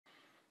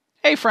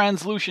Hey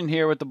friends, Lucian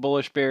here with the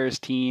Bullish Bears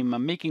team.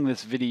 I'm making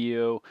this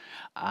video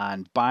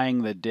on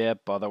buying the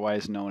dip,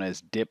 otherwise known as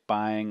dip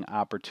buying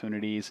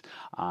opportunities.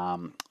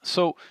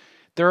 So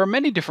there are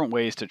many different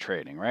ways to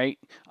trading, right?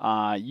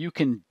 You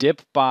can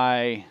dip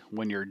buy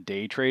when you're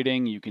day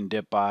trading. You can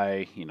dip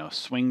buy,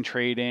 swing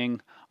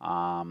trading.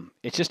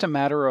 It's just a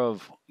matter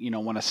of,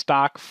 when a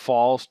stock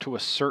falls to a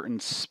certain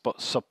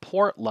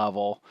support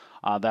level,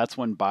 that's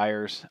when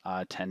buyers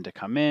tend to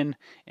come in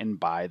and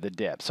buy the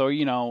dip. So,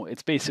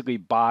 it's basically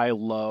buy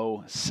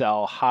low,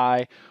 sell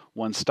high.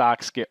 When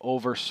stocks get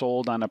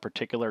oversold on a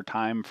particular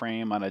time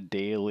frame on a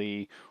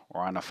daily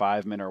or on a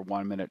 5 minute or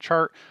 1 minute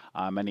chart,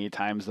 many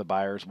times the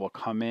buyers will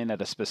come in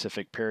at a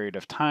specific period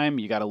of time.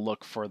 You got to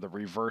look for the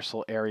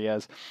reversal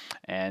areas.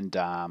 And,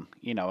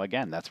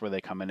 again, that's where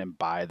they come in and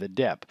buy the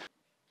dip.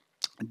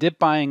 Dip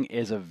buying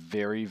is a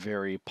very,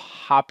 very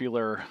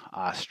popular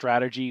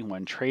strategy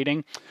when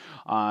trading.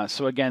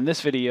 So again,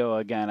 this video,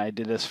 I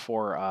did this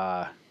for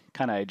I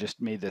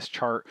just made this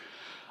chart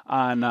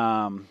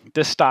on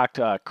this stock,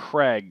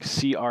 Craig,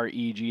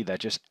 CREG, that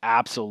just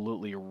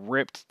absolutely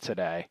ripped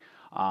today.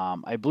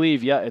 I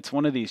believe, yeah, it's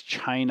one of these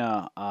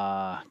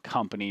China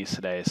companies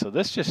today. So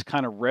this just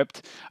kind of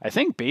ripped, I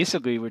think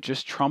basically with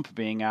just Trump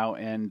being out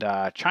in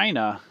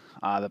China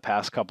the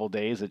past couple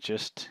days, it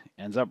just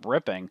ends up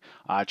ripping.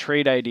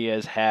 Trade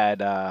Ideas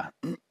had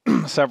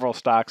several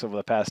stocks over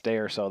the past day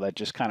or so that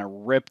just kind of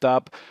ripped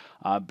up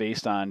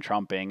based on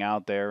Trump being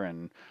out there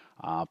and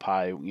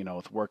probably,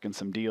 with working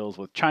some deals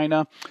with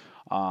China.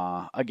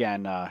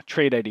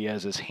 Trade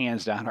Ideas is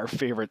hands down our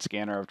favorite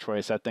scanner of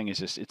choice. That thing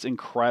is it's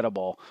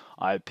incredible.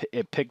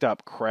 It picked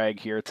up Craig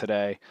here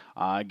today.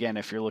 Again,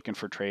 if you're looking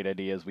for Trade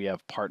Ideas, we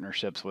have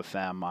partnerships with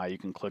them. You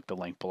can click the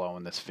link below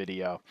in this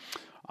video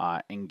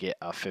and get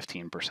a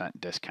 15%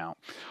 discount.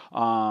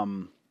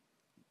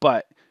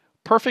 But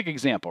perfect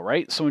example,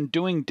 right? So in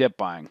doing dip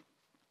buying,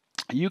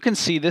 you can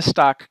see this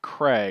stock,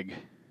 Craig,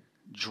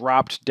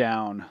 dropped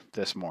down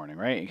this morning,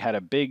 right? It had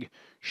a big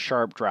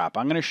sharp drop.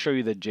 I'm going to show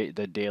you the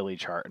daily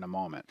chart in a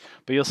moment,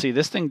 but you'll see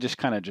this thing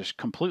just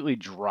completely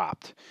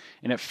dropped,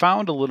 and it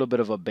found a little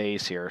bit of a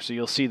base here. So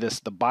you'll see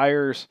the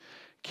buyers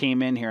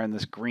came in here in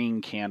this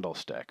green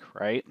candlestick,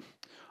 right?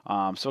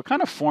 So it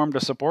kind of formed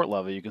a support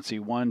level. You can see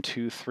 1,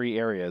 2, 3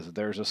 areas.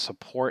 There's a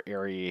support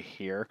area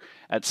here.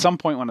 At some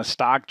point when a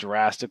stock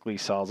drastically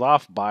sells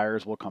off,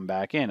 buyers will come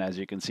back in. As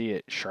you can see,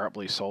 it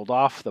sharply sold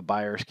off. The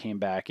buyers came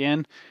back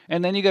in.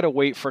 And then you got to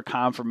wait for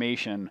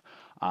confirmation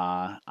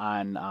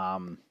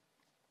on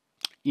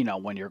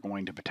when you're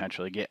going to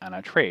potentially get on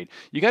a trade.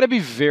 You got to be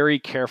very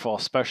careful,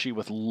 especially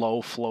with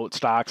low float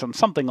stocks. On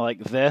something like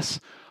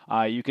this,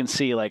 you can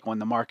see like when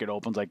the market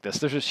opens like this,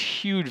 there's just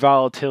huge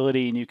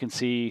volatility, and you can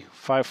see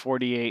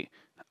 548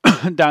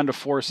 down to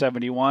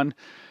 471.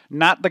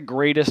 Not the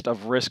greatest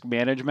of risk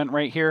management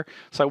right here.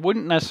 So I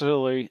wouldn't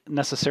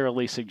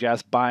necessarily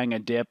suggest buying a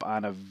dip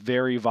on a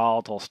very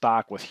volatile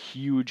stock with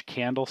huge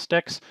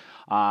candlesticks.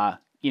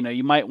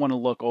 You might want to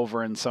look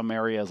over in some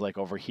areas like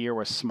over here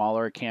with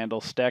smaller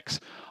candlesticks.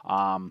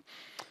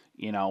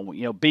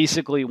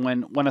 Basically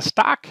when a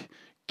stock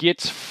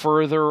gets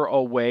further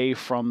away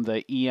from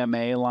the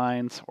EMA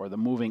lines or the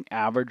moving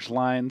average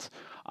lines,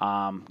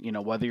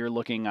 whether you're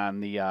looking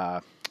on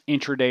the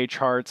intraday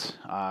charts,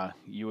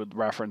 you would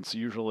reference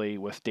usually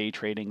with day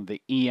trading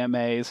the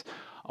EMAs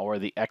or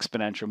the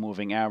exponential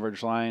moving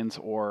average lines,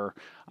 or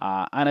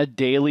on a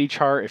daily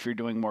chart, if you're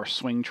doing more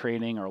swing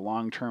trading or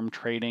long-term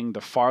trading,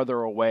 the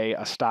farther away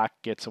a stock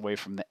gets away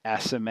from the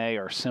SMA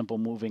or simple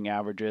moving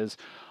averages,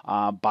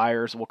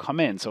 buyers will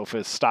come in. So if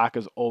a stock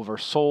is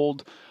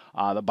oversold,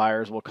 the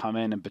buyers will come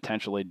in and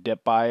potentially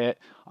dip buy it.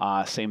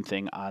 Same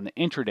thing on the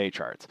intraday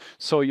charts.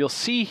 So you'll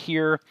see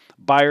here,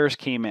 buyers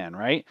came in,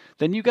 right?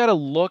 Then you got to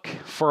look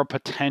for a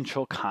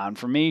potential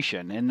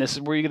confirmation. And this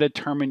is where you got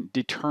to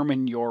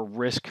determine your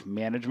risk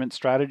management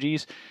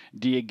strategies.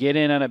 Do you get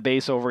in on a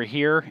base over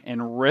here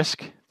and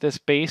risk this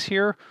base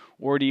here?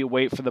 Or do you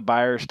wait for the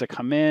buyers to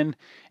come in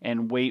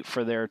and wait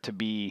for there to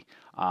be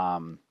a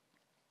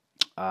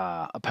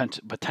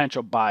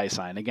potential buy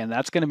sign? Again,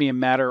 that's going to be a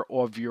matter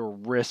of your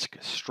risk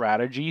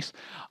strategies.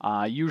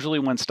 Usually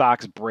when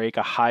stocks break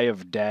a high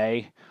of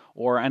day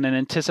or in an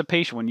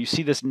anticipation, when you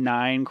see this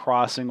 9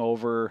 crossing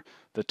over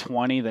the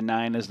 20, the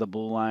 9 is the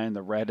blue line,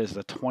 the red is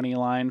the 20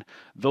 line,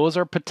 those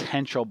are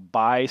potential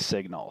buy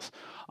signals.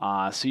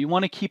 So you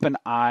want to keep an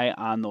eye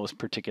on those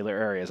particular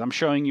areas. I'm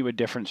showing you a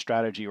different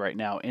strategy right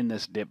now in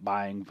this dip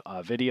buying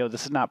video.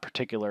 This is not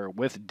particular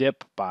with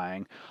dip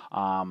buying,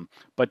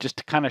 but just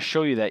to kind of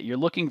show you that you're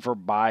looking for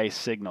buy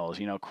signals.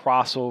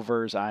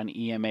 Crossovers on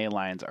EMA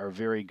lines are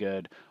very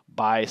good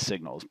buy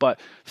signals. But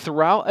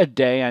throughout a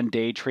day on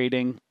day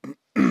trading,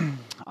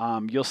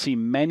 you'll see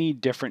many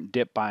different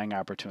dip buying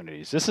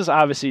opportunities. This is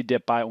obviously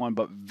dip buy one,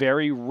 but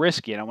very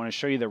risky. And I want to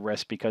show you the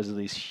risk because of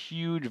these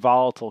huge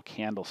volatile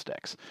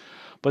candlesticks.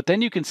 But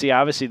then you can see,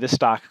 obviously, this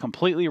stock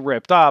completely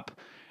ripped up,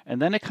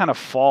 and then it kind of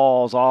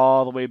falls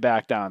all the way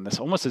back down. This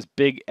almost this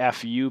big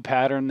FU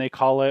pattern, they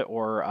call it,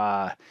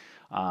 or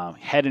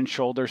head and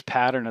shoulders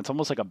pattern. It's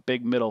almost like a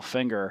big middle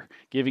finger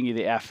giving you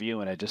the FU,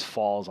 and it just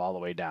falls all the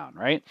way down,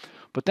 right?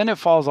 But then it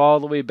falls all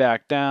the way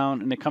back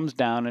down, and it comes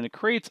down, and it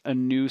creates a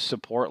new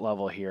support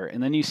level here.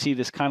 And then you see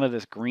this kind of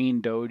this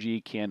green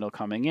doji candle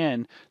coming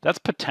in. That's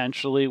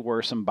potentially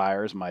where some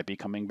buyers might be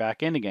coming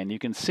back in again. You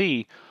can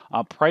see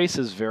price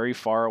is very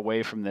far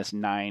away from this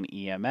 9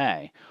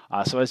 EMA.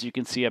 So as you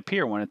can see up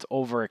here, when it's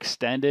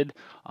overextended,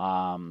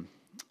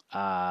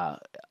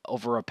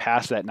 over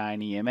past that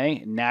 9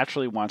 EMA,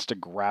 naturally wants to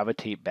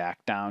gravitate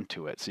back down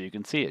to it. So you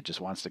can see it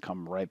just wants to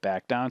come right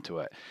back down to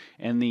it.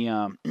 And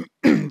the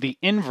the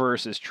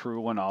inverse is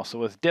true when also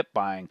with dip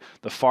buying.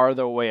 The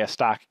farther away a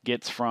stock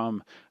gets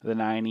from the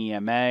 9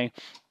 EMA,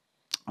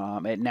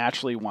 it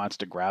naturally wants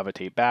to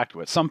gravitate back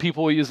to it. Some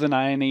people will use the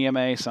 9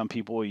 EMA, some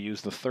people will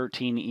use the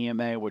 13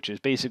 EMA, which is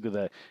basically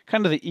the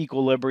kind of the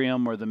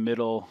equilibrium or the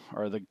middle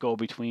or the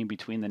go-between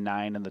between the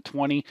 9 and the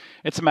 20.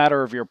 It's a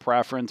matter of your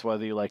preference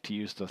whether you like to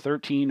use the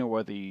 13 or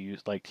whether you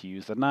like to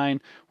use the 9.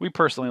 We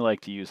personally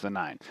like to use the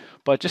 9.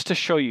 But just to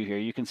show you here,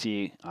 you can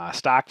see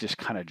stock just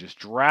kind of just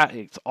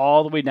it's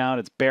all the way down.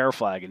 It's bear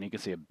flag, and you can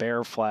see a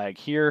bear flag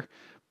here,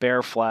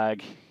 bear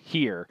flag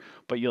here,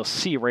 but you'll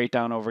see right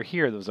down over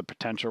here there's a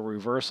potential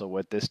reversal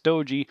with this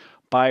doji.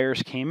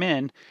 Buyers came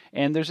in,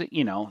 and there's a,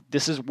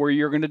 this is where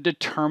you're going to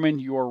determine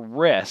your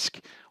risk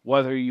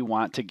whether you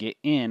want to get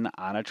in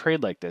on a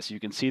trade like this. You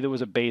can see there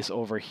was a base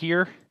over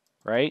here,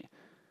 right?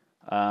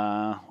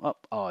 I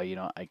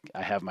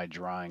have my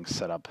drawing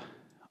set up.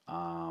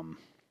 Let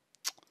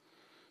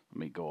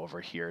me go over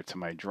here to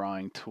my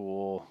drawing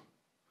tool,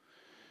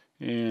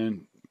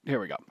 and here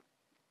we go.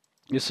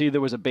 You see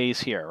there was a base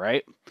here,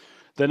 right?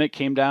 Then it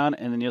came down,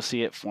 and then you'll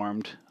see it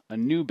formed a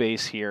new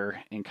base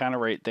here and kind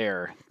of right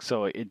there.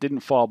 So it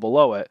didn't fall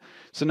below it.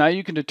 So now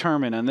you can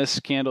determine on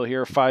this candle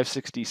here,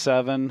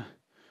 567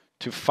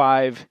 to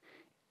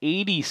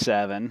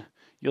 587,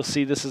 you'll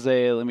see this is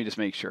a, let me just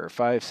make sure,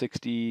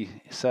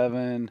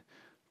 567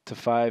 to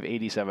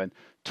 587.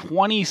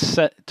 20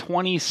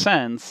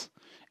 cents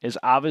is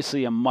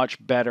obviously a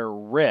much better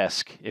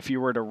risk if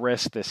you were to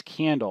risk this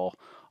candle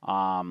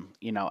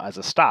as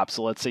a stop.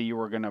 So let's say you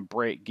were going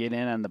to get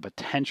in on the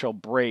potential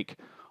break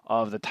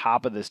of the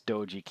top of this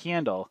doji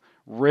candle,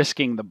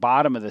 risking the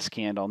bottom of this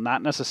candle,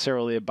 not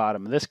necessarily the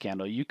bottom of this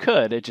candle. You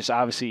could, it just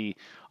obviously,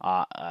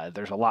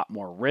 there's a lot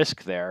more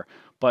risk there,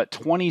 but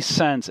 20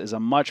 cents is a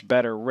much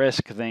better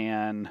risk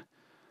than,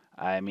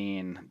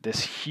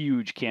 this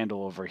huge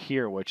candle over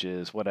here, which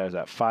is, what is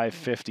that,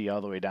 550 all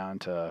the way down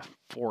to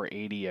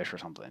 480-ish or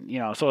something.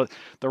 So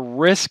the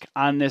risk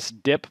on this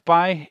dip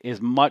buy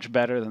is much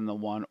better than the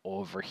one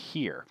over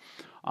here.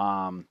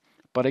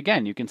 But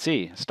again, you can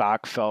see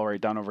stock fell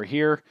right down over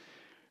here,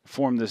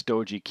 formed this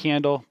doji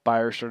candle,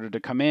 buyers started to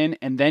come in,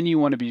 and then you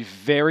want to be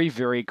very,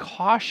 very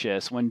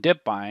cautious when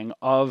dip buying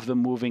of the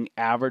moving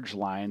average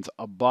lines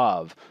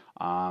above.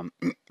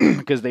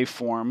 Because they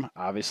form,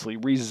 obviously,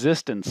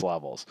 resistance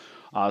levels.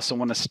 So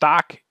when a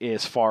stock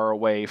is far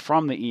away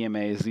from the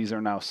EMAs, these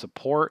are now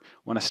support.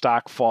 When a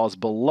stock falls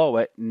below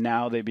it,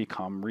 now they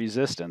become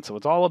resistance. So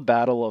it's all a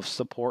battle of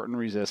support and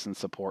resistance,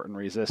 support and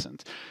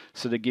resistance.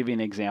 So to give you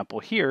an example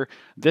here,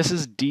 this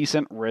is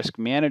decent risk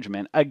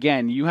management.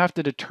 Again, you have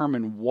to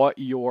determine what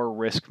your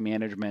risk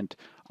management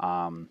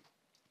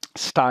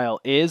style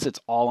is.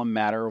 It's all a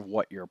matter of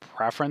what your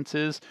preference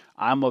is.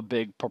 I'm a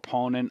big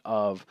proponent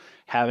of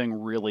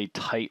having really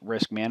tight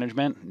risk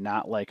management,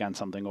 not like on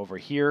something over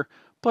here,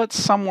 but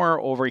somewhere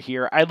over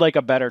here. I'd like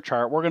a better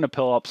chart. We're going to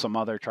pull up some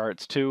other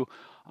charts too.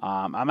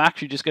 I'm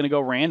actually just going to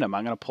go random.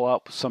 I'm going to pull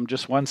up some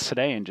just ones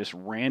today and just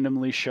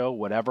randomly show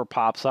whatever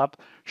pops up,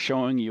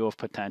 showing you of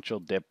potential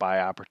dip buy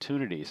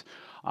opportunities.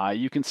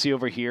 You can see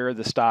over here,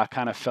 the stock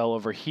kind of fell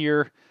over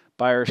here.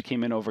 Buyers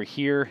came in over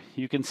here.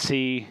 You can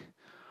see,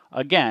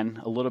 again,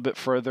 a little bit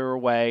further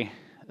away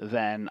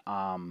than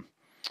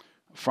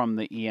from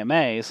the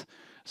EMAs.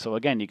 So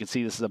again, you can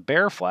see this is a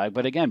bear flag,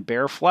 but again,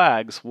 bear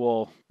flags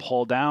will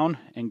pull down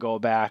and go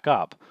back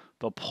up.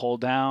 They'll pull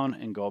down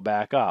and go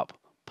back up,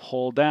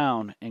 pull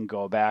down and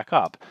go back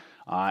up.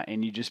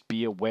 And you just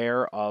be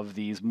aware of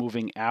these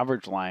moving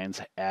average lines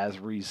as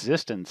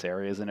resistance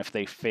areas, and if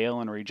they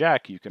fail and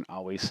reject, you can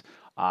always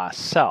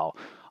sell.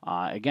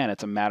 Again,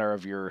 it's a matter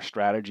of your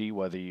strategy,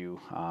 whether you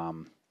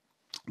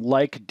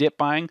like dip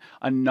buying.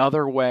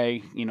 Another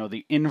way,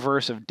 the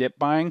inverse of dip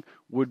buying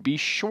would be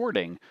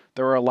shorting.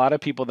 There are a lot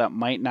of people that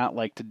might not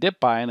like to dip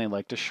buy and they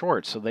like to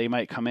short. So they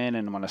might come in,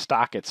 and when a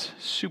stock gets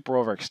super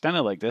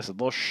overextended like this,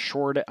 they'll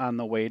short it on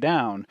the way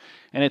down.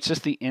 And it's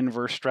just the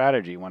inverse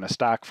strategy. When a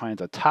stock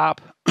finds a top,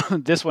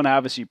 this one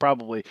obviously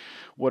probably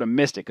would have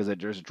missed it because it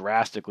just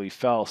drastically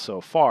fell so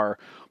far.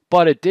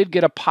 But it did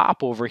get a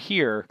pop over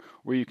here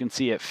where you can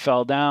see it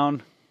fell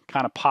down,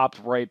 kind of popped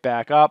right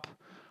back up.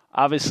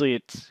 Obviously,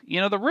 it's,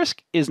 the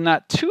risk is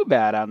not too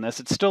bad on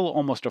this. It's still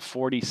almost a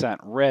 40-cent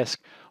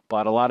risk,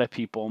 but a lot of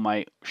people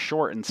might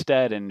short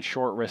instead and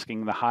short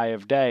risking the high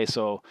of day.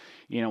 So,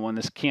 when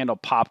this candle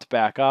popped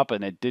back up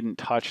and it didn't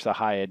touch the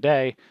high of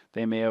day,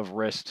 they may have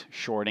risked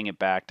shorting it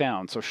back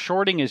down. So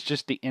shorting is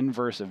just the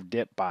inverse of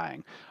dip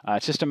buying.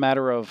 It's just a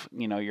matter of,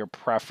 your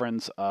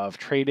preference of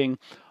trading.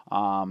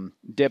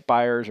 Dip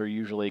buyers are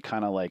usually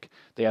kind of like,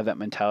 they have that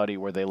mentality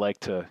where they like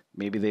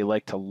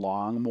to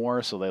long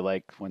more, so they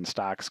like when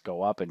stocks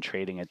go up and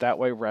trading it that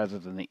way rather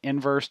than the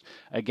inverse.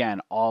 Again,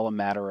 all a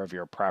matter of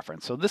your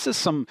preference. So this is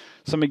some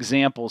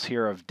examples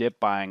here of dip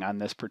buying on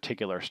this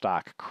particular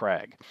stock,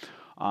 Craig.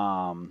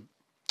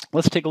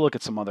 Let's take a look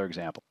at some other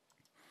examples.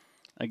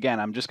 Again,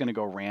 I'm just going to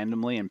go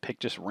randomly and pick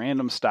just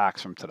random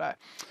stocks from today.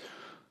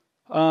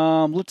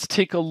 Let's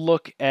take a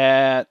look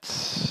at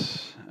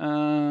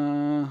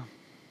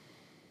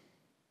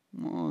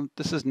well,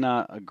 this is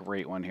not a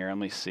great one here. Let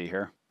me see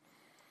here.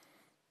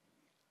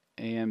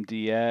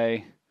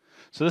 AMDA.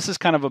 So this is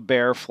kind of a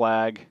bear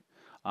flag.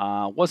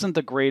 Wasn't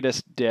the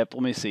greatest dip.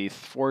 Let me see,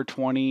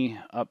 420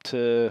 up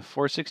to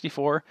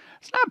 464.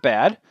 It's not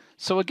bad.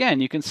 So again,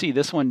 you can see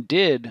this one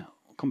did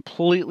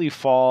completely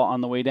fall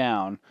on the way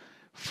down.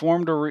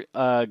 Formed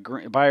a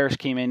buyers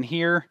came in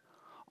here,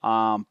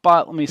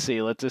 but let me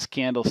see. Let this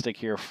candlestick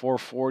here,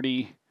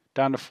 440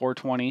 down to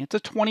 420. It's a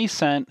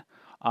 20-cent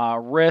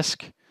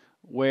risk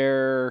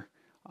where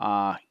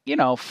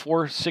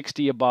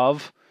 460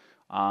 above.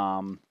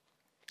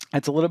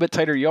 It's a little bit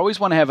tighter. You always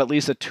want to have at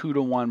least a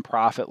 2-to-1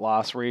 profit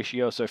loss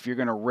ratio. So if you're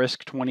going to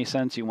risk 20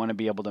 cents, you want to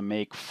be able to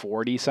make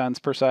 40 cents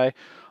per se.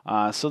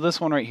 So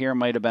this one right here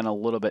might have been a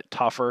little bit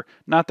tougher.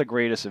 Not the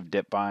greatest of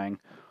dip buying.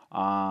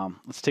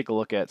 Let's take a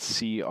look at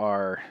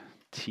CRTN.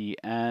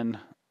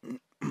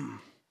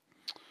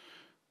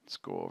 Let's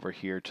go over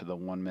here to the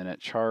 1-minute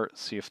chart,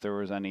 see if there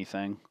was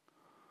anything.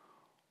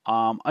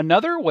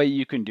 Another way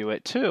you can do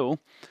it too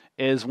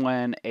is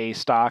when a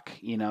stock,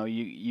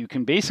 you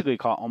can basically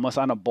call it almost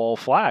on a bull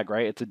flag,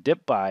 right? It's a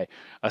dip buy.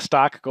 A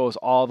stock goes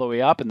all the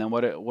way up, and then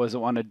what it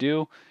want to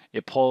do?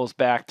 It pulls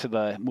back to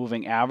the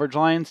moving average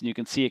lines, and you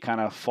can see it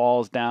kind of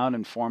falls down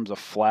and forms a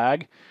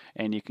flag.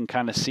 And you can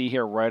kind of see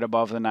here right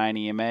above the 9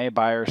 EMA,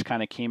 buyers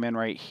kind of came in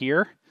right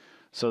here.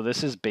 So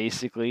this is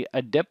basically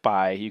a dip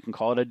buy. You can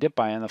call it a dip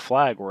buy on the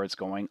flag where it's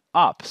going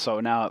up. So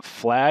now it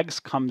flags,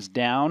 comes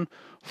down,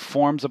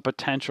 forms a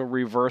potential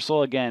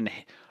reversal. Again,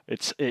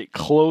 it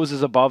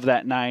closes above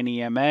that 9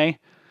 EMA,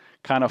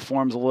 kind of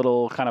forms a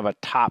little kind of a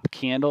top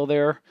candle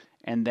there,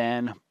 and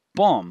then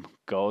boom,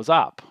 goes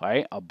up,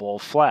 right? A bull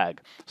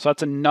flag. So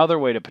that's another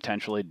way to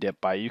potentially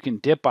dip buy. You can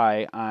dip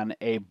buy on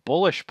a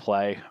bullish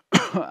play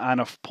on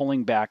a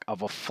pulling back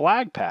of a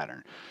flag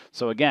pattern.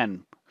 So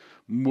again,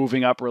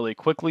 moving up really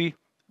quickly,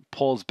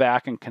 pulls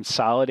back and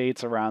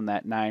consolidates around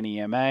that 9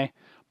 EMA.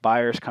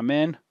 Buyers come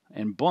in,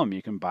 and boom,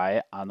 you can buy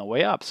it on the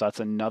way up. So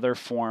that's another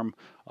form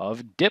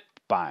of dip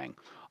buying.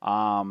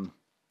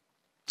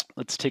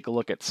 Let's take a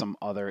look at some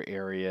other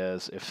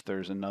areas. If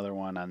there's another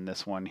one on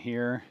this one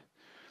here.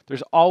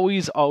 There's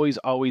always, always,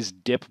 always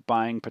dip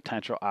buying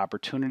potential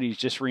opportunities.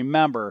 Just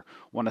remember,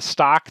 when a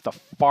stock, the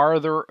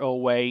farther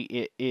away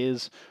it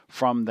is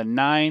from the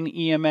 9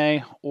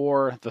 EMA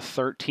or the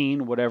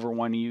 13, whatever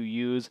one you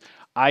use.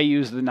 I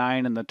use the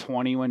 9 and the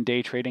 20 when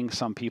day trading.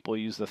 Some people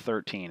use the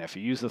 13. If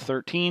you use the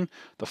 13,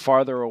 the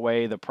farther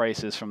away the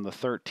price is from the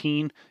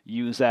 13,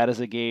 use that as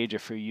a gauge.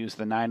 If you use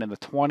the 9 and the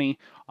 20,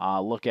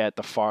 look at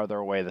the farther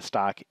away the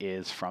stock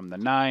is from the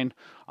 9.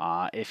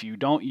 If you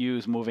don't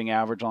use moving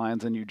average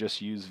lines and you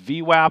just use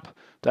VWAP,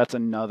 that's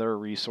another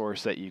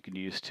resource that you can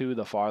use too.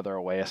 The farther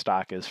away a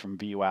stock is from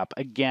VWAP.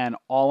 Again,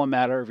 all a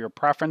matter of your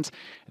preference.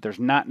 There's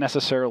not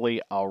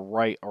necessarily a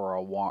right or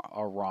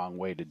a wrong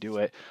way to do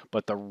it,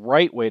 but the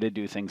right way to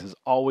do things is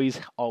always,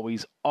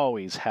 always,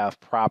 always have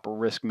proper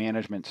risk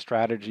management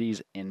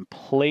strategies in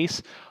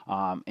place,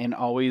 and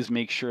always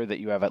make sure that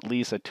you have at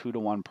least a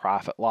 2-to-1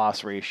 profit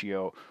loss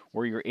ratio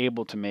where you're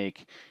able to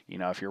make,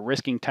 if you're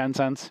risking 10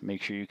 cents,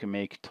 make sure you can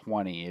make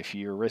 20. If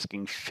you're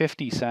risking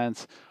 50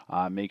 cents,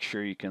 make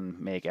sure you can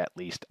make at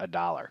least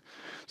 $1.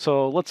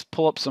 So let's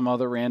pull up some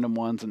other random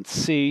ones and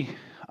see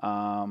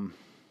what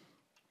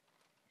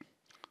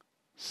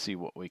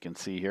we can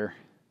see here.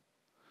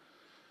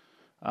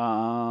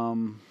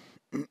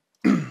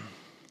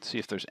 See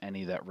if there's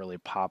any that really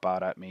pop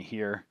out at me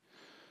here.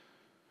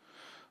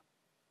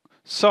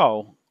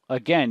 So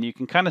again, you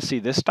can kind of see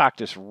this stock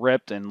just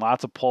ripped and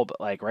lots of pull,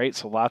 right?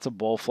 So lots of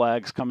bull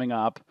flags coming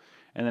up,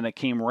 and then it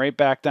came right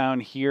back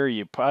down here.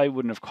 You probably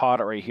wouldn't have caught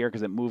it right here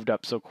because it moved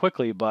up so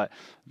quickly, but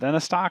then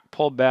the stock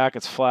pulled back.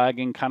 It's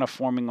flagging, kind of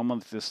forming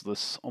almost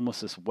this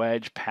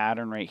wedge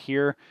pattern right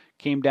here.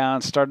 Came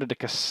down, started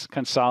to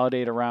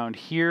consolidate around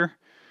here,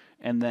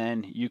 and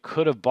then you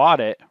could have bought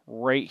it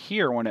right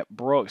here when it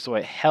broke. So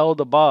it held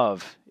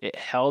above. It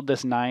held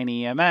this 9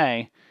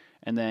 EMA.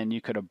 And then you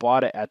could have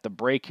bought it at the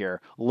break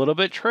here. A little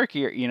bit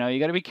trickier, you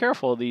got to be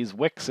careful of these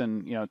wicks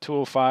and,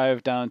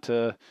 205 down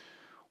to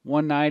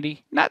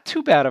 190. Not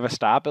too bad of a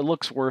stop. It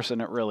looks worse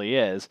than it really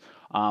is.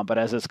 But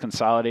as it's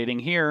consolidating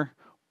here,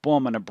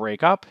 boom, and a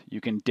break up, you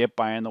can dip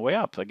buy on the way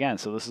up again.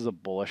 So this is a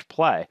bullish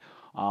play.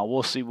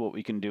 We'll see what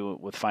we can do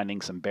with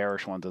finding some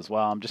bearish ones as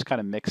well. I'm just kind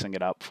of mixing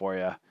it up for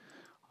you,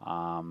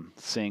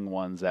 seeing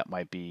ones that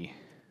might be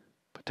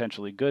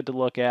potentially good to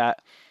look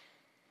at.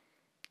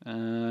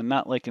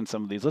 Not liking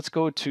some of these. Let's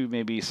go to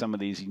maybe some of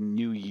these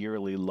new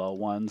yearly low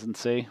ones and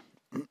see.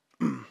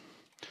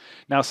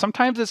 Now,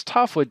 sometimes it's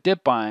tough with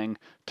dip buying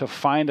to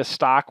find a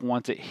stock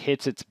once it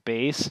hits its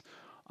base,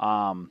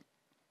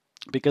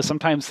 because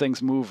sometimes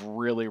things move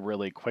really,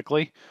 really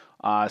quickly.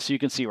 So you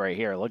can see right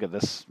here, look at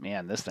this,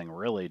 man, this thing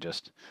really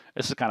just,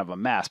 this is kind of a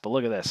mess, but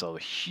look at this. So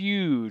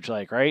huge,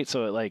 like, right?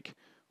 So it, like,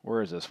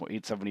 where is this?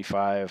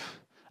 875.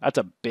 That's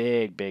a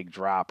big, big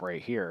drop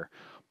right here.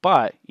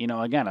 But, you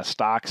know, again, a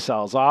stock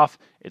sells off.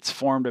 It's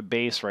formed a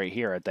base right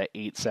here at that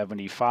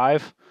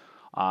 875.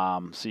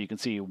 So you can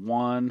see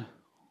 1,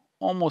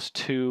 almost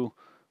 2,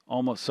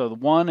 almost, so the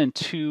 1 and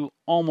 2,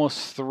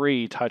 almost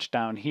 3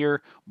 touchdown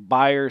here.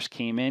 Buyers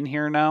came in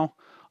here now.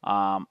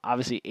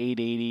 Obviously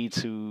 $8.80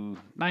 to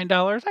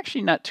 $9,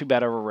 actually not too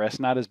bad of a risk,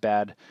 not as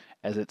bad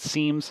as it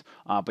seems,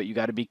 but you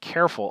got to be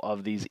careful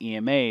of these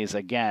EMAs.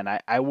 Again,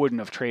 I wouldn't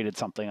have traded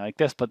something like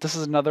this, but this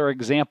is another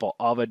example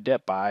of a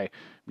dip buy,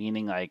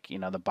 meaning like, you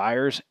know, the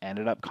buyers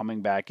ended up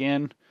coming back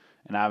in,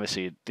 and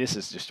obviously this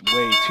is just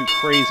way too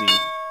crazy.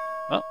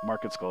 Oh,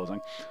 market's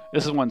closing.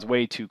 This one's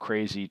way too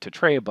crazy to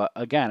trade, but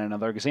again,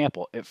 another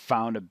example. It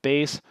found a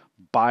base,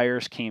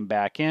 buyers came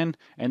back in,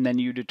 and then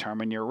you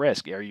determine your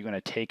risk. Are you going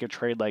to take a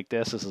trade like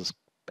this? This is,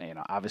 you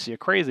know, obviously a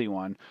crazy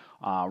one,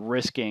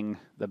 risking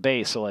the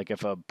base. So like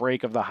if a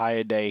break of the high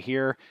a day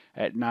here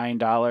at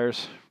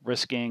 $9,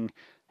 risking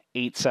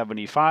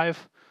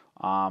 875,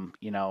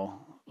 you know,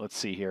 let's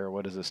see here.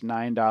 What is this?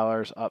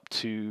 $9 up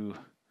to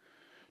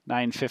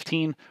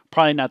 915,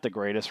 probably not the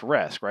greatest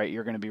risk, right?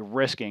 You're going to be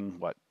risking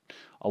what,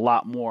 a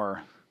lot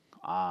more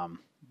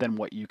than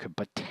what you could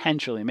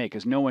potentially make,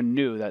 because no one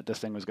knew that this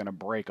thing was going to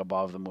break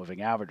above the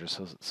moving averages.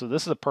 So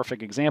this is a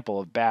perfect example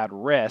of bad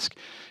risk.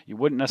 You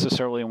wouldn't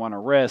necessarily want to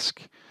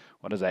risk,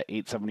 what is that,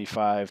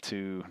 875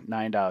 to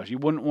 $9. You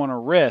wouldn't want to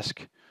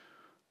risk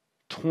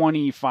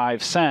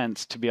 25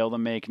 cents to be able to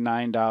make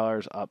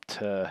 $9 up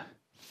to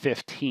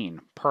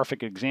 15.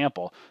 Perfect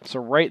example. So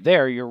right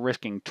there, you're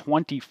risking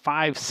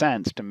 25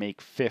 cents to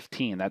make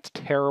 15. That's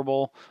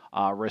terrible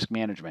risk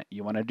management.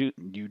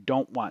 You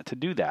don't want to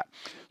do that.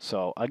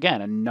 So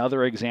again,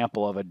 another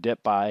example of a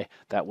dip buy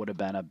that would have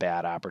been a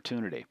bad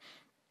opportunity.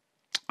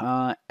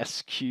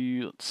 SQ,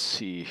 let's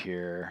see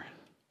here.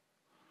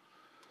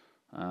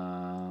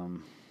 Let's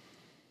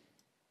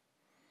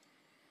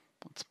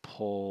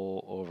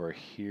pull over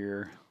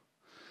here.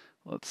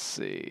 Let's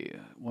see,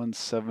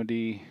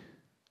 170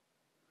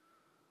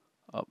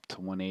 up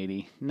to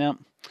 180. No.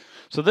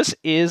 So this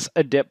is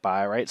a dip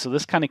buy, right? So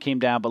this kind of came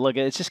down, but look,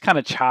 it's just kind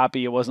of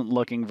choppy. It wasn't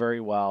looking very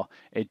well.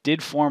 It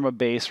did form a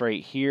base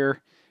right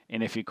here,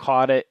 and if you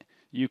caught it,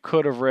 you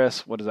could have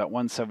risked, what is that,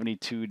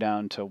 172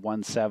 down to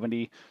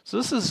 170. So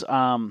this is,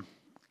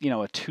 you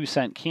know, a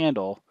 2-cent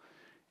candle.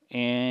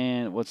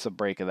 And what's the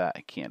break of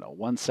that candle?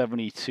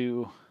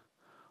 172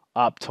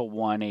 up to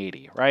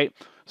 180, right?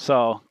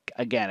 So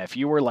again, if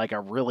you were like a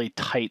really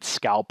tight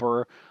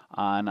scalper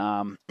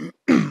on,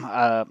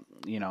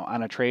 you know,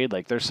 on a trade,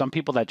 like there's some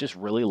people that just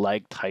really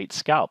like tight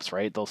scalps,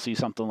 right? They'll see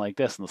something like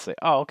this and they'll say,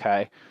 oh,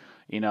 okay,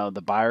 you know,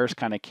 the buyers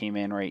kind of came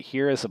in right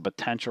here as a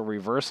potential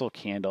reversal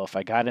candle. If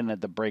I got in at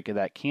the break of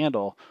that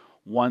candle,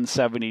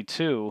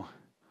 172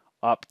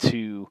 up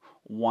to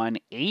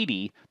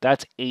 180,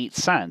 that's 8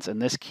 cents,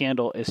 and this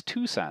candle is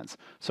 2 cents.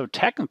 So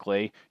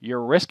technically,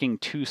 you're risking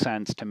 2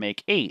 cents to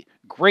make 8.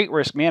 Great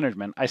risk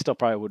management. I still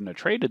probably wouldn't have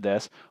traded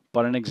this,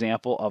 but an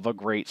example of a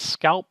great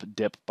scalp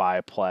dip buy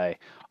play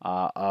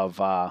of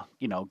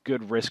you know,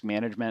 good risk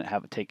management,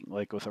 have it taken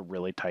like with a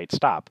really tight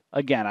stop.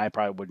 Again, I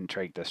probably wouldn't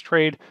trade this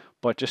trade,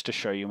 but just to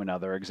show you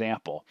another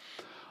example.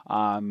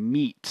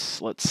 Meat.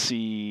 Let's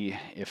see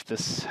if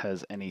this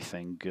has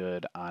anything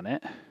good on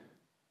it.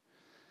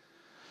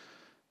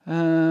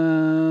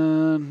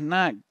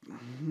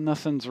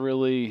 Nothing's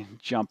really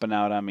jumping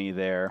out on me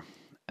there.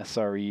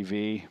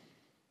 SREV.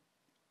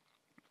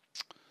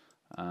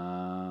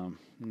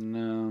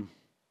 No.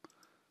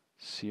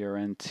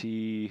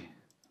 CRNT,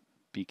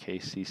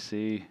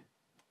 BKCC,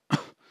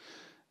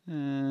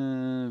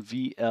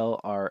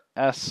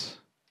 VLRS.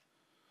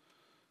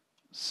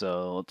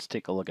 So let's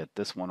take a look at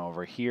this one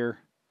over here.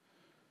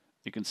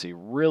 You can see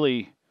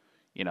really,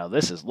 you know,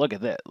 this is, look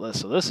at this.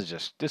 So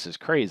this is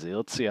crazy.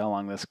 Let's see how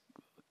long this,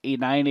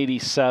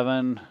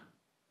 987,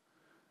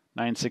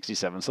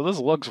 967. So this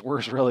looks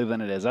worse really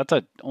than it is. That's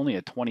only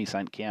a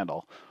 20-cent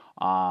candle.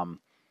 And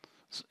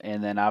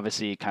then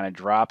obviously it kind of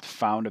dropped,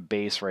 found a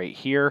base right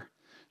here.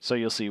 So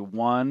you'll see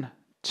 1,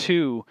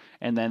 2,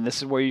 and then this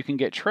is where you can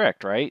get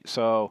tricked, right?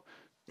 So,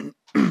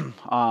 you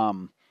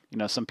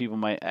know, some people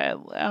might,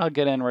 I'll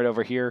get in right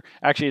over here.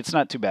 Actually, it's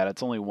not too bad.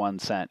 It's only 1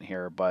 cent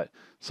here, but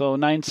so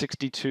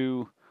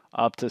 962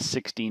 up to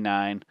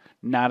 69.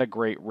 Not a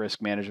great risk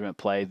management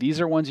play.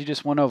 These are ones you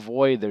just want to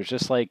avoid. There's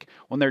just like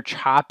when they're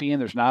choppy and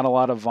there's not a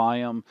lot of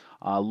volume,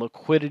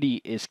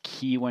 liquidity is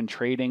key when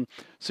trading.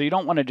 So you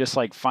don't want to just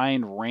like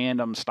find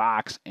random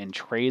stocks and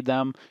trade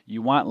them.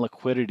 You want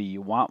liquidity,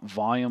 you want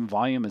volume.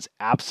 Volume is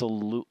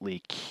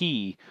absolutely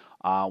key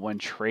when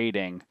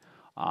trading.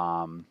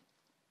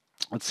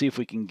 Let's see if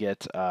we can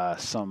get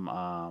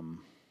some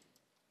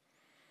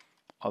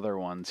other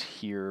ones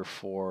here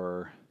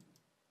for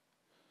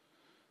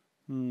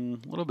a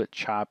little bit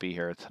choppy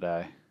here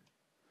today.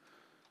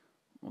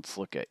 Let's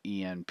look at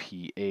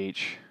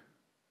ENPH.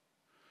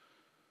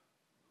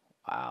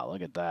 Wow,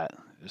 look at that.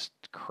 Just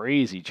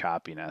crazy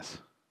choppiness.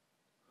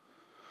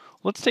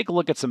 Let's take a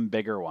look at some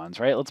bigger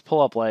ones, right? Let's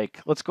pull up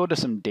let's go to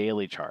some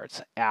daily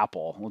charts.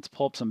 Apple. Let's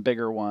pull up some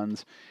bigger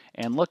ones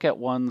and look at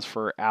ones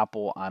for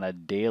Apple on a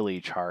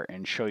daily chart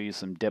and show you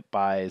some dip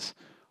buys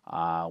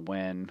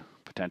when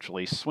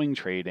potentially swing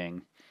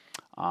trading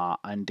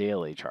on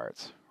daily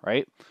charts,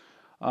 right?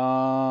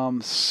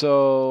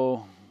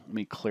 So let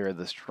me clear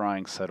this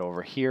drawing set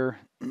over here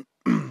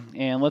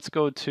and let's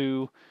go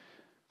to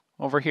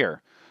over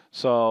here.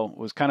 So it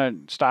was kind of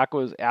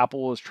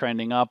Apple was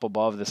trending up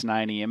above this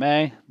 9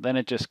 EMA, then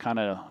it just kind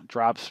of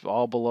drops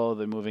all below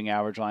the moving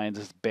average lines.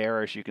 It's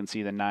bearish. You can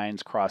see the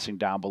 9s crossing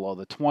down below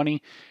the 20,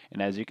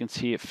 and as you can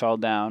see, it fell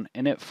down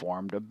and it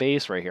formed a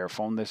base right here,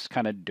 formed this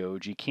kind of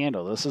doji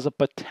candle. This is a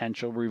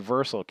potential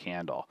reversal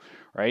candle,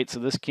 right? So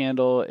this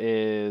candle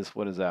is,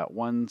 what is that,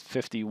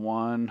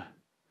 151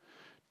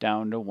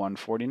 down to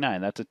 149.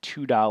 That's a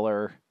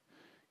 $2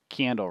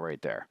 candle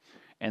right there.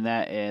 And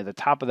that the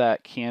top of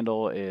that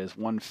candle is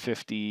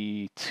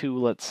 152,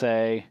 let's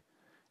say,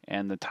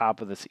 and the top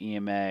of this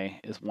EMA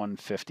is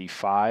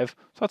 155.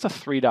 So that's a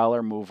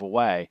 $3 move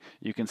away.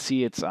 You can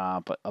see it's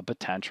a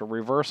potential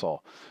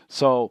reversal.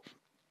 So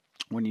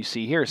when you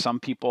see here, some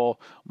people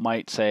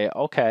might say,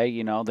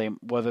 okay,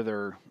 whether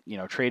they're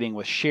trading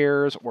with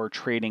shares or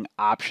trading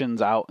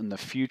options out in the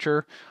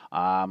future.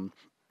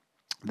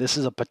 This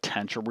is a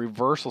potential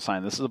reversal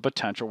sign. This is a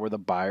potential where the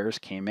buyers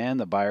came in.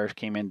 The buyers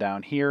came in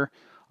down here.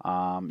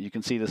 You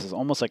can see this is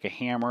almost like a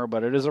hammer,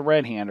 but it is a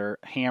red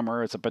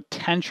hammer. It's a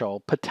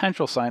potential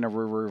sign of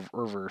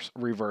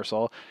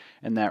reversal,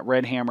 and that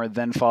red hammer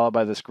then followed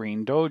by this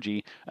green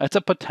doji. It's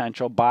a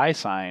potential buy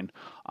sign.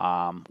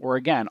 Or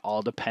again,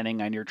 all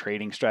depending on your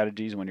trading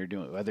strategies when you're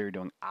doing, whether you're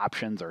doing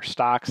options or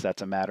stocks,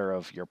 that's a matter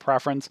of your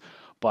preference.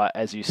 But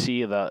as you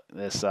see,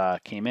 this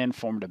came in,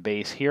 formed a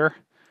base here.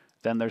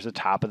 Then there's the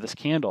top of this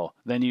candle.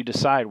 Then you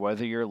decide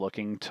whether you're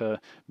looking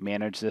to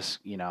manage this,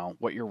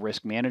 what your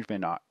risk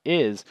management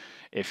is.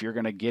 If you're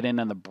going to get in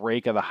on the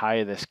break of the high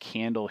of this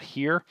candle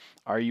here,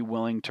 are you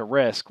willing to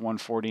risk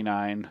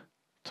 149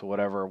 to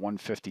whatever,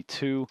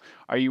 152?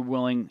 Are you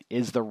willing,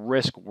 is the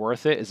risk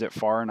worth it? Is it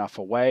far enough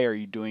away? Are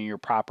you doing your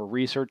proper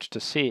research to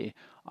see,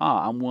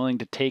 I'm willing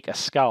to take a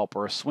scalp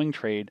or a swing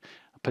trade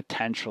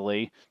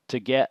potentially to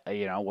get,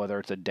 whether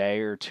it's a day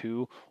or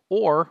two,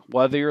 or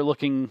whether you're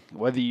looking,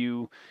 whether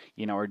you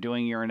are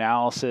doing your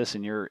analysis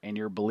and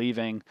you're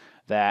believing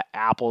that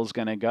Apple's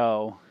going to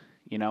go,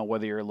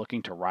 whether you're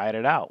looking to ride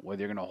it out, whether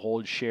you're going to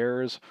hold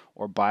shares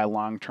or buy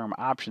long-term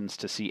options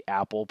to see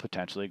Apple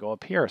potentially go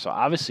up here. So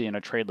obviously in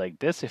a trade like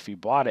this, if you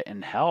bought it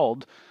and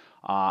held,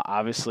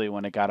 obviously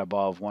when it got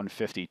above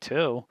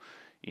 152,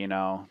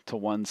 to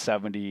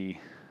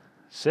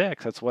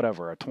 176, that's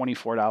whatever, a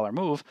 $24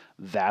 move,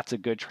 that's a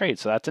good trade.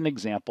 So that's an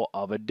example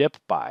of a dip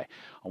buy.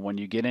 When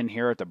you get in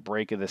here at the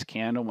break of this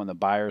candle, when the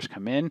buyers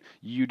come in,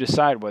 you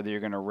decide whether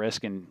you're going to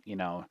risk and,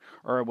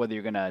 or whether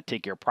you're going to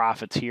take your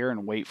profits here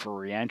and wait for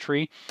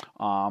reentry,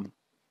 you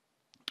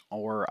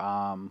are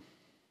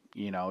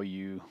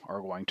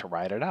going to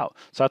ride it out.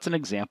 So that's an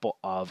example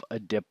of a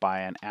dip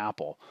buy on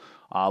Apple.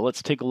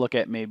 Let's take a look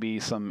at maybe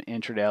some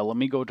intraday. Let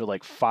me go to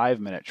like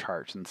 5-minute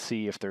charts and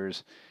see if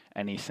there's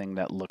anything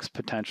that looks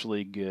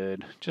potentially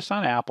good just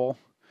on Apple.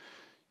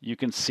 You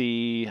can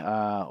see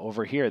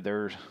over here,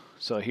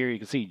 so here you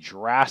can see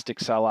drastic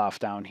sell-off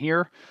down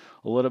here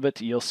a little bit.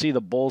 You'll see the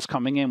bulls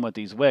coming in with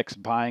these wicks,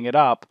 buying it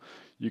up.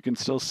 You can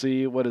still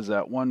see, what is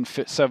that,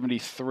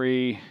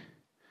 173.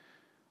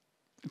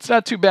 It's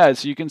not too bad.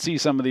 So you can see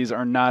some of these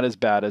are not as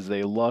bad as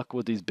they look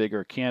with these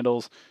bigger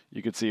candles.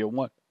 You can see a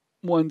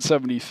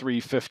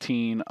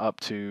 173.15 up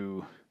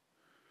to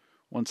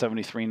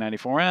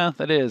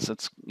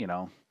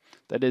 173.94.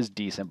 That is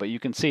decent, but you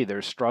can see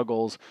there's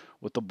struggles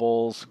with the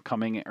bulls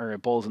coming, or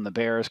bulls and the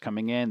bears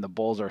coming in. The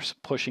bulls are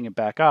pushing it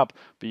back up,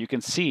 but you can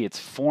see it's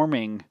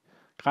forming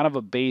kind of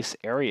a base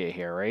area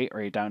here,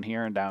 right down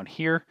here and down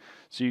here.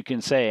 So you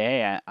can say,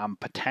 hey, I'm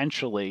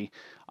potentially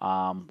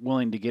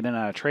willing to get in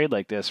on a trade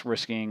like this,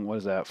 risking, what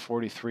is that,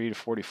 43 to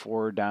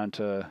 44 down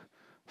to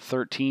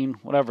 13,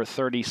 whatever,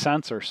 30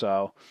 cents or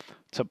so,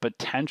 to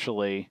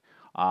potentially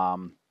buy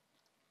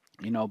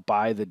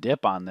the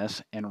dip on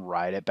this and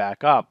ride it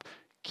back up,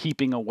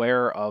 keeping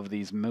aware of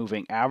these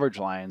moving average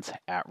lines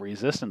at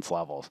resistance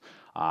levels.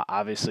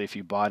 Obviously, if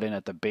you bought in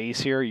at the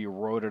base here, you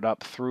rode it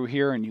up through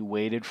here and you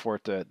waited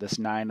for it this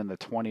 9 and the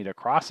 20 to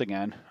cross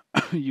again,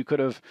 you could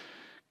have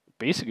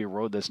basically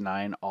rode this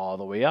 9 all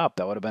the way up.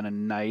 That would have been a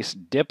nice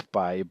dip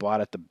buy. You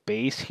bought at the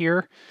base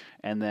here,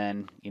 and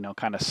then,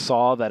 kind of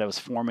saw that it was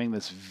forming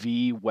this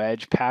V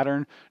wedge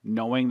pattern,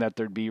 knowing that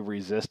there'd be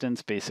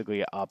resistance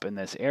basically up in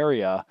this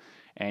area,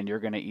 and you're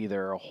going to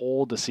either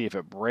hold to see if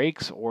it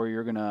breaks, or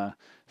you're going to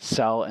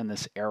sell in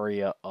this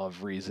area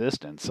of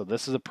resistance. So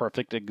this is a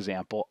perfect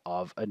example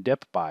of a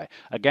dip buy.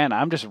 Again,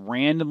 I'm just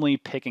randomly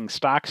picking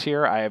stocks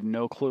here. I have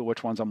no clue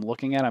which ones I'm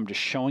looking at. I'm just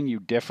showing you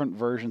different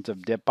versions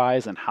of dip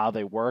buys and how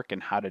they work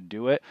and how to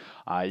do it.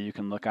 You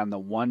can look on the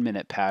 1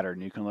 minute pattern.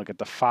 You can look at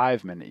the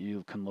 5 minute.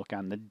 You can look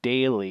on the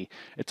daily.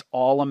 It's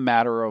all a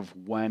matter of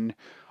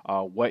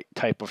what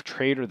type of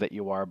trader that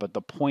you are. But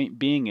the point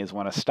being is,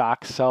 when a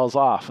stock sells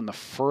off, and the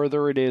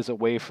further it is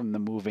away from the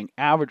moving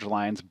average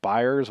lines,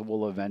 buyers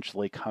will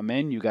eventually come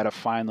in. You got to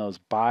find those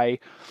buy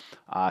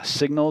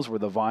signals where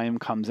the volume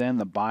comes in,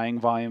 the buying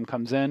volume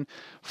comes in,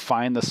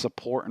 find the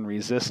support and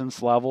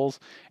resistance levels,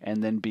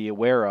 and then be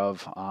aware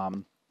of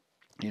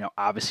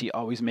obviously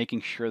always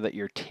making sure that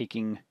you're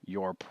taking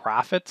your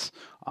profits.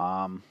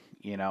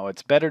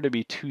 It's better to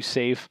be too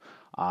safe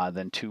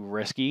than too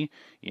risky.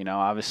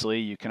 Obviously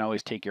you can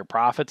always take your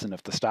profits, and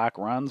if the stock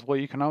runs, well,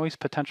 you can always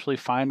potentially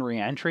find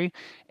reentry.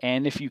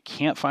 And if you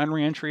can't find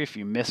reentry, if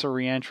you miss a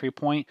reentry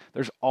point,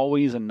 there's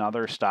always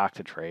another stock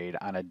to trade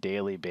on a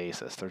daily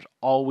basis. There's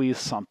always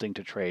something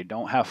to trade.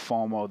 Don't have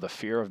FOMO, the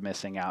fear of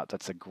missing out.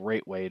 That's a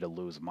great way to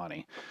lose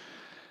money.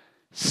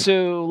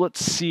 So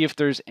let's see if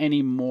there's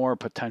any more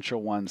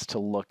potential ones to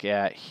look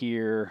at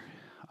here.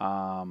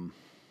 Let's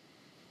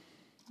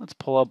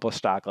pull up a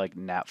stock like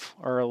Netf,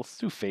 or let's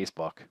do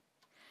Facebook.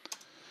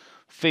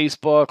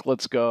 Facebook,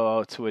 let's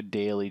go to a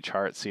daily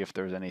chart, see if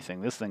there's anything.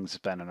 This thing's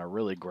been in a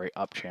really great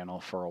up channel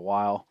for a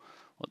while.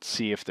 Let's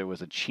see if there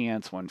was a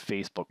chance when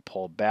Facebook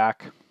pulled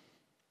back.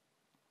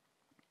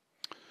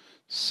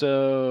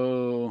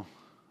 So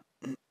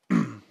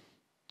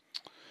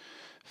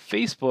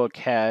Facebook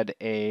had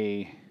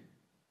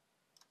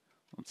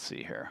let's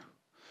see here.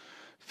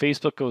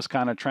 Facebook was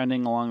kind of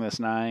trending along this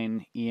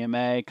 9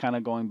 EMA, kind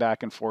of going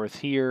back and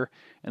forth here,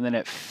 and then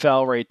it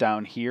fell right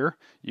down here.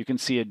 You can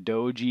see a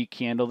doji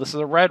candle. This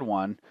is a red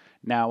one.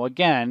 Now,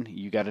 again,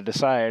 you got to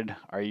decide,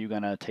 are you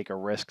going to take a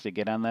risk to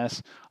get on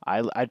this?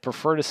 I'd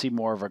prefer to see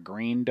more of a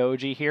green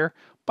doji here,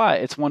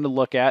 but it's one to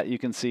look at. You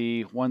can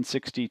see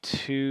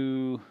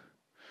 162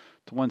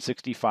 to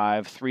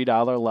 165,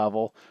 $3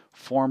 level,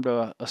 formed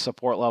a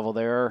support level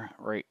there,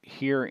 right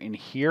here and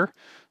here.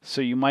 So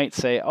you might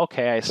say,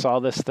 okay, I saw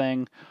this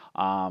thing,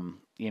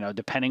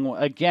 depending,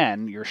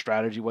 again, your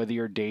strategy, whether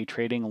you're day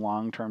trading,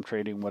 long-term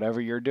trading,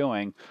 whatever you're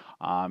doing,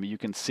 you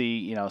can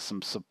see,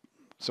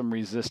 some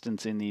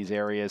resistance in these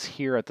areas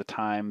here at the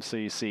time. So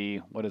you see,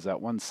 what is that,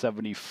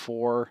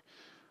 174,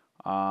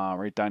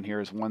 right down here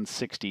is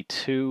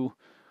 162.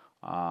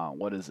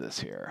 What is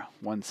this here?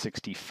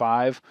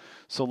 165.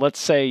 So let's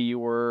say you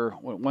were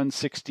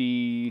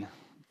 160,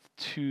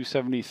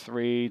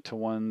 273 to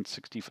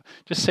 165.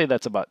 Just say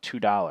that's about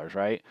 $2,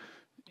 right?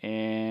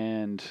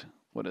 And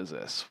what is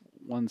this?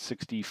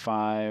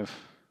 165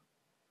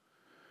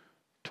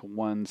 to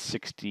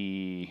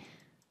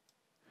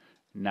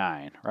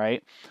 169,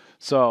 right?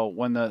 So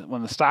when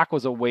the stock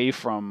was away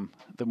from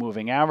the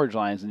moving average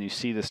lines, and you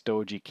see this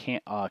doji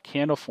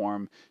candle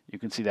form, you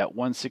can see that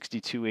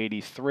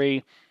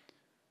 162.83.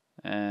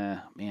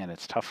 Man,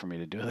 it's tough for me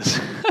to do this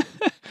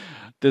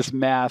this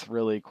math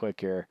really quick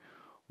here.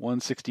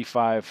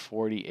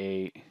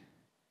 165.48.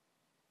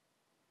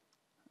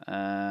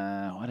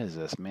 What is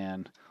this,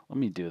 man? Let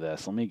me do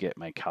this. Let me get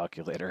my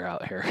calculator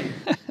out here.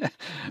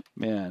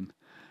 Man,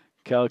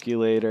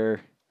 calculator.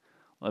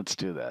 Let's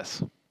do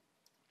this.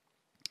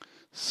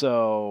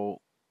 So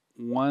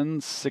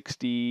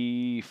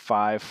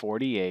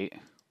 165.48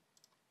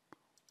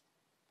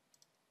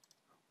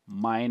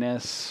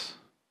 minus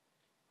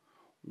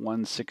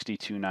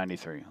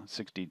 162.93.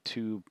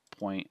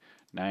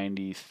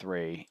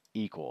 62.93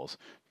 equals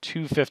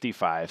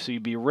 255. So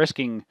you'd be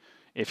risking,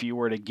 if you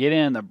were to get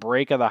in the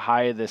break of the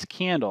high of this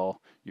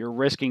candle, you're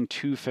risking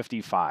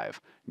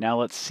 255. Now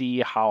let's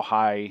see how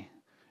high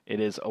it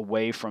is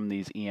away from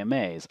these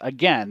EMAs.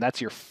 Again,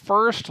 that's your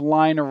first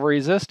line of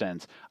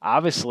resistance.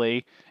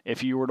 Obviously,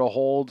 if you were to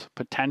hold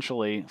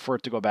potentially for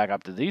it to go back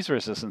up to these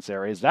resistance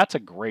areas, that's a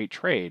great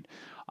trade.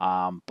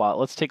 But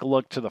let's take a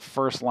look to the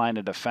first line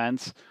of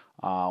defense.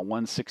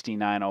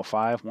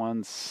 169.05,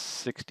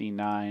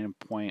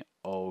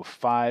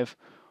 169.05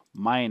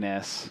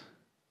 minus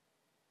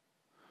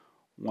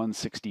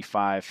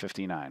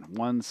 165.59.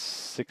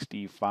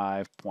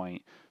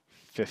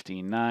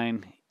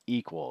 165.59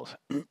 equals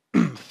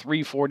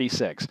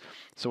 346.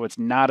 So it's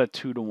not a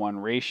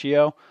 2-to-1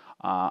 ratio.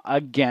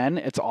 Again,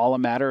 it's all a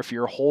matter if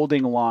you're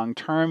holding long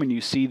term and you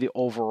see the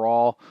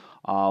overall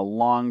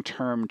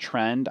long-term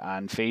trend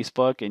on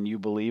Facebook, and you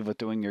believe with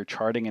doing your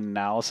charting and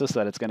analysis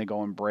that it's going to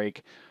go and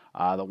break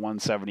the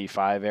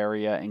 175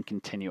 area and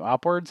continue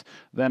upwards,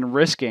 then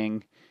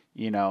risking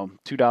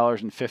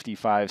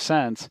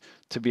 $2.55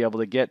 to be able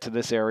to get to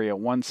this area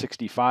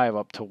 165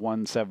 up to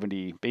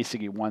 170,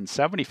 basically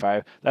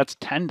 175. That's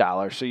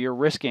 $10. So you're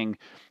risking,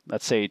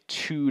 let's say,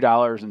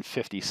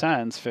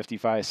 $2.50,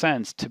 55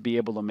 cents to be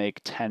able to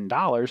make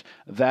 $10.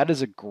 That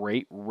is a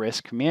great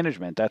risk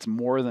management. That's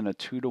more than a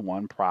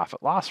 2-to-1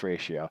 profit loss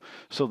ratio.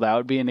 So that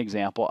would be an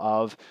example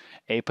of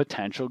a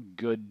potential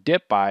good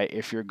dip buy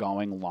if you're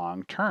going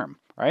long term,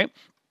 right?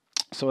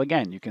 So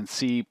again, you can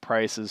see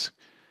prices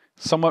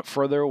somewhat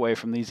further away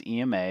from these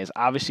EMAs.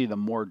 Obviously, the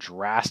more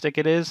drastic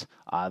it is,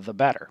 the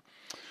better.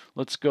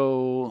 Let's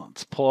pull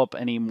up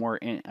any more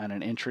on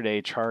an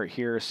intraday chart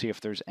here, see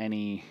if there's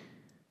any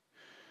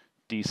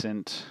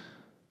decent,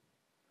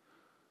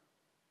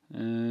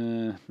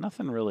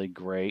 nothing really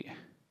great.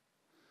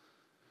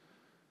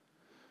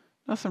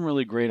 Nothing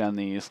really great on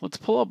these. Let's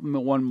pull up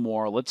one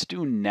more. Let's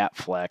do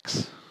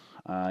Netflix.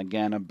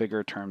 Again, a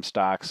bigger term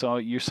stock. So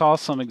you saw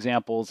some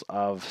examples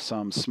of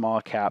some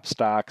small cap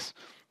stocks.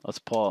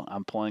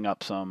 I'm pulling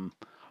up some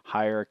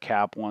higher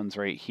cap ones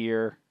right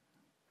here.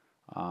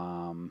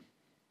 Not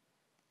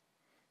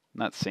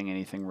seeing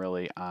anything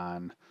really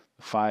on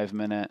the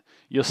 5-minute.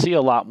 You'll see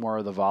a lot more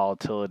of the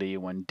volatility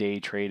when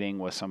day trading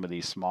with some of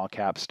these small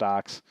cap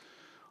stocks.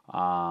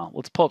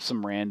 Let's pull up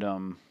some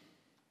random.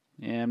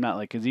 Yeah, I'm not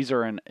like, because these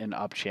are in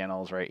up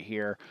channels right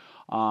here,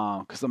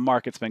 because the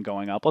market's been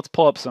going up. Let's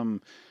pull up some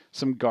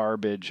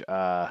garbage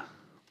pump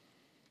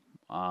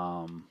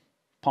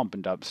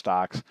and dump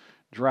stocks.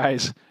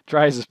 Dries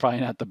is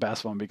probably not the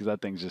best one because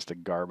that thing's just a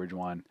garbage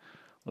one.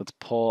 Let's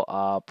pull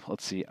up,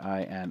 let's see,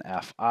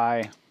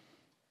 INFI.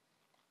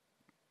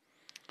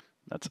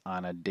 That's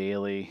on a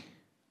daily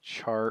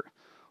chart.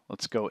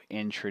 Let's go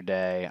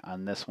intraday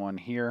on this one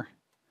here.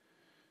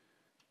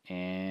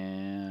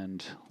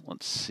 And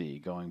let's see,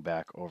 going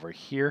back over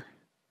here.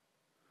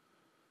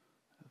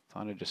 I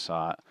thought I just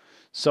saw it.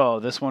 So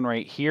this one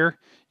right here,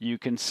 you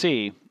can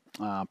see,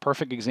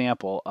 perfect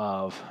example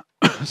of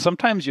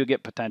sometimes you'll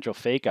get potential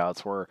fake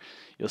outs where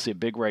you'll see a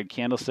big red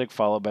candlestick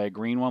followed by a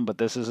green one, but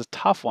this is a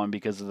tough one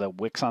because of the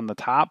wicks on the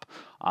top.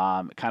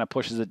 It kind of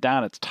pushes it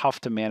down. It's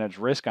tough to manage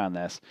risk on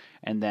this.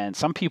 And then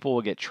some people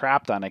will get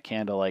trapped on a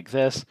candle like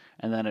this,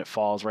 and then it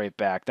falls right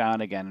back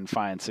down again and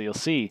fine. So you'll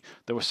see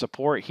there was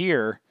support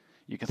here.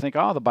 You can think,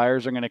 oh, the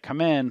buyers are going to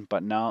come in,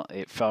 but no,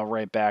 it fell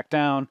right back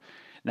down.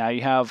 Now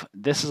you have,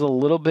 this is a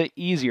little bit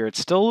easier. It's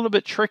still a little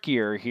bit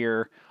trickier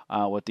here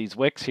with these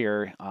wicks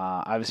here.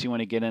 Obviously, you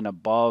want to get in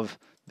above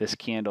this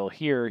candle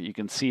here. You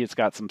can see it's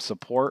got some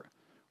support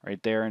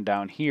right there and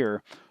down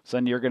here. So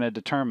then you're going to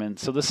determine,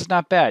 so this is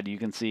not bad. You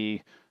can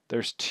see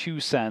there's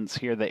 2 cents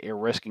here that you're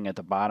risking at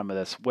the bottom of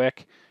this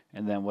wick.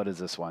 And then what is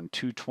this one?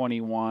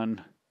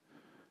 221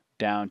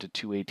 down to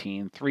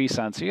 218, 3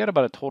 cents. So you got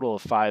about a total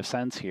of 5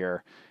 cents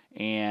here.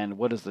 And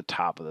what is the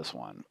top of this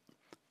one?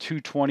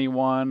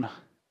 221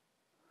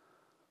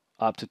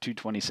 up to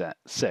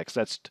 226.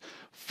 That's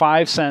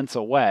 5 cents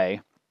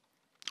away.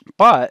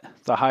 But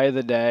the high of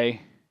the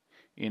day,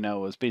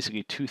 was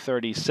basically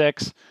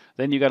 236.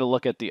 Then you got to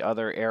look at the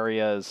other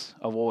areas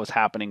of what was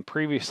happening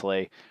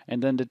previously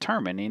and then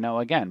determine,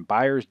 again,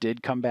 buyers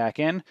did come back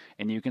in,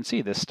 and you can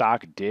see the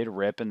stock did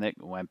rip and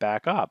it went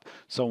back up.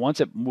 So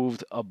once it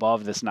moved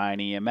above this 9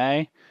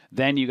 EMA,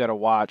 then you got to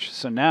watch.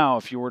 So now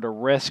if you were to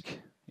risk,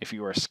 if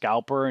you were a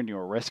scalper and you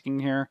were risking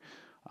here,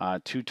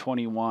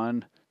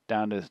 221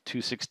 down to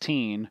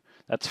 216,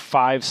 that's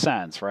 5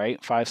 cents,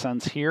 right? 5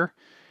 cents here.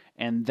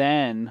 And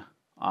then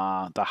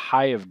the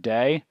high of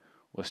day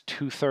was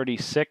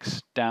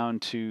 236 down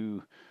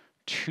to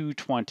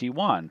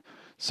 221.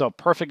 So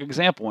perfect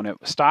example,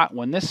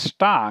 when this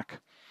stock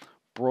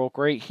broke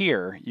right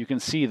here, you can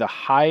see the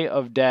high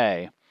of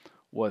day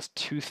was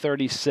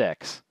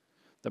 236.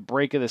 The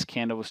break of this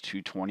candle was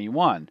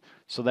 221.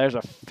 So there's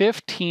a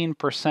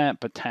 15%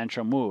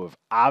 potential move.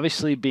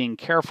 Obviously, being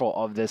careful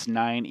of this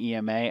 9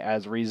 EMA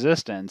as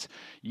resistance,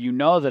 you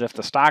know that if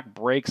the stock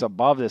breaks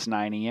above this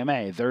 9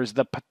 EMA, there's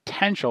the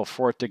potential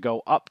for it to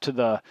go up to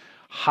the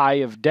high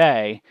of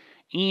day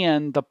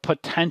and the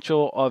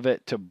potential of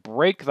it to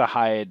break the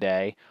high of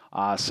day.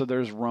 So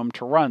there's room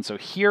to run. So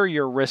here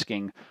you're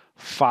risking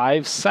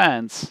 5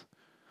 cents.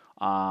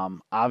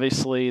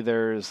 Obviously,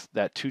 there's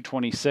that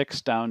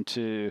 226 down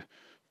to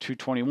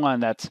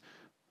 221.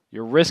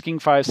 You're risking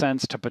 5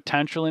 cents to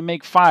potentially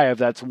make 5.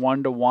 That's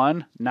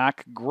 1-to-1.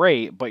 Not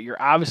great, but you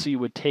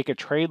would take a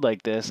trade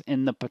like this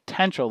in the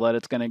potential that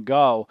it's going to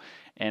go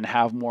and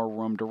have more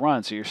room to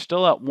run. So you're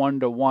still at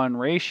 1-to-1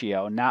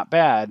 ratio, not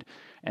bad.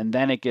 And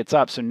then it gets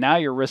up. So now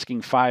you're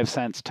risking 5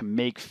 cents to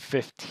make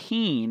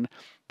 15.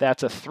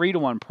 That's a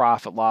 3-to-1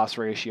 profit loss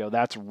ratio.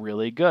 That's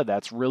really good.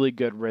 That's really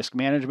good risk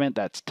management.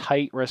 That's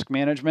tight risk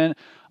management.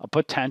 A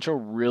potential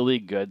really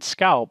good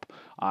scalp.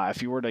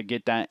 If you were to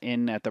get that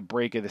in at the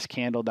break of this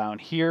candle down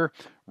here,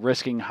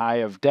 risking high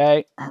of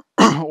day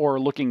or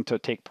looking to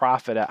take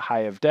profit at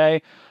high of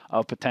day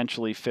of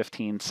potentially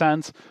 15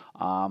 cents.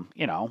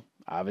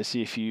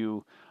 Obviously if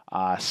you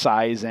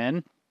size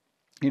in,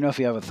 if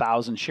you have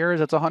 1,000 shares,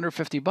 that's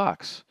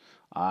 $150.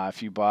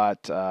 If you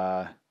bought,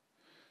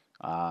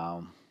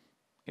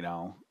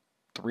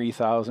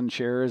 3,000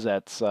 shares,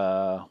 that's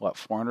what,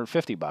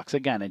 $450.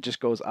 Again, it just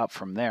goes up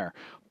from there.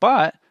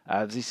 But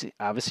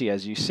obviously,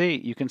 as you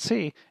see, you can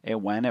see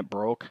it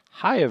broke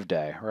high of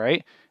day,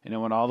 right? And it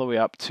went all the way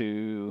up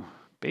to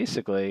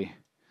basically,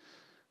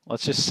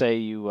 let's just say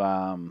you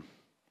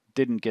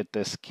didn't get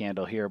this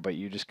candle here, but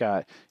you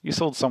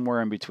sold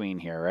somewhere in between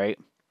here, right?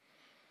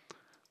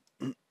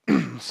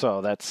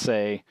 So that's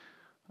say,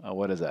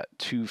 what is that,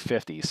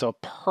 250. So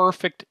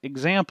perfect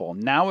example.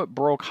 Now it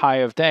broke high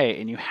of day,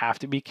 and you have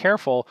to be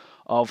careful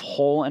of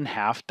whole and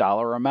half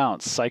dollar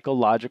amounts,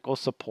 psychological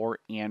support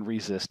and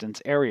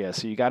resistance area.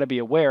 So you got to be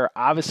aware,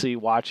 obviously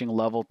watching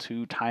level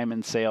 2 time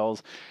and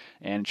sales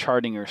and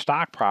charting your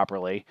stock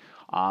properly,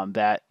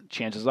 that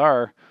chances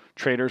are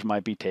traders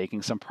might be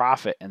taking some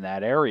profit in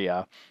that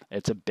area.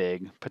 It's a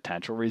big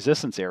potential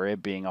resistance area,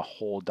 being a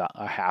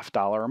half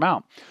dollar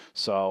amount.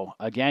 So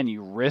again,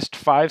 you risked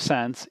 5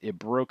 cents. It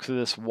broke through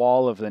this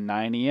wall of the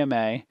 9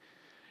 EMA.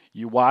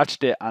 You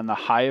watched it on the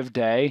high of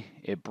day.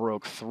 It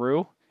broke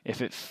through.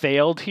 If it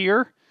failed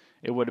here,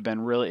 it would have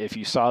been really, if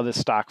you saw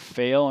this stock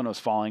fail and it was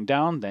falling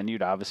down, then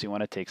you'd obviously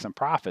want to take some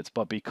profits.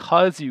 But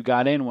because you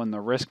got in when the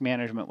risk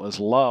management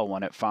was low,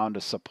 when it found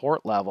a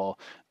support level,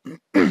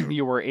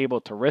 you were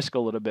able to risk a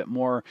little bit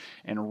more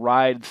and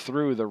ride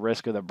through the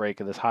risk of the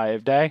break of this high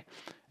of day.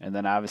 And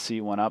then obviously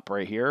you went up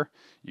right here.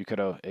 You could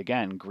have,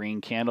 again,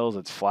 green candles,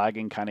 it's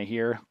flagging kind of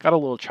here. Got a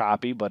little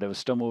choppy, but it was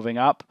still moving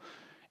up.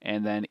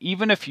 And then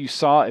even if you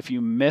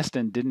missed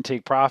and didn't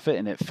take profit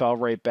and it fell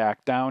right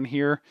back down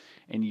here,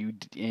 and you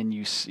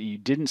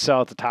didn't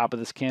sell at the top of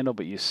this candle,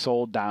 but you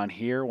sold down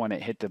here when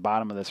it hit the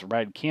bottom of this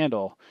red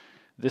candle,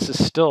 this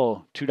is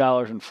still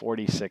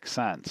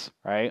 $2.46,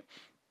 right?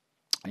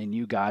 And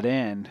you got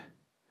in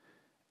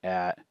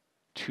at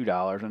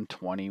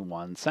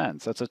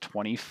 $2.21. That's a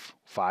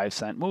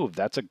 25-cent move.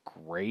 That's a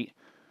great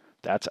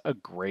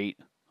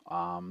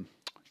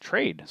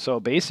trade. So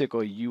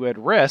basically, you had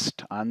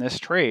risked on this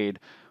trade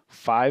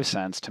 5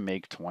 cents to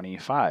make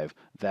 25.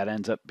 That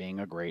ends up being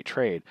a great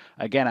trade.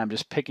 Again, I'm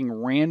just picking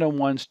random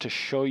ones to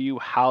show you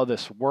how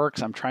this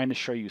works. I'm trying to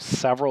show you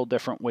several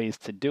different ways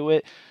to do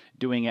it.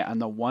 Doing it on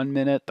the 1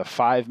 minute, the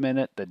 5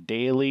 minute, the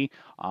daily.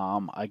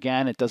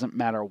 Again, it doesn't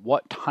matter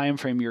what time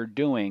frame you're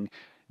doing.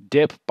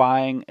 Dip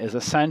buying is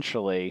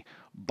essentially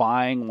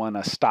buying when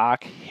a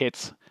stock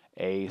hits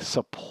a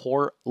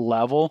support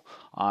level.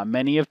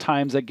 Many of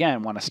times,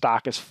 again, when a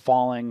stock is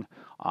falling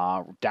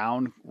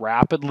down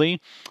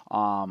rapidly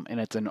and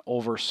it's an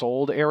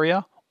oversold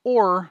area,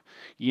 or,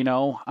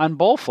 on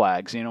bull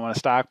flags, when a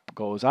stock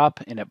goes up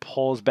and it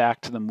pulls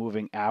back to the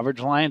moving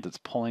average line, that's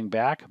pulling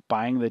back,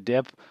 buying the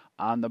dip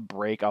on the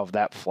break of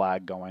that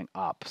flag going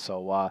up.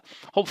 So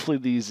hopefully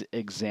these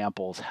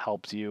examples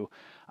helped you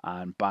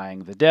on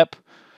buying the dip.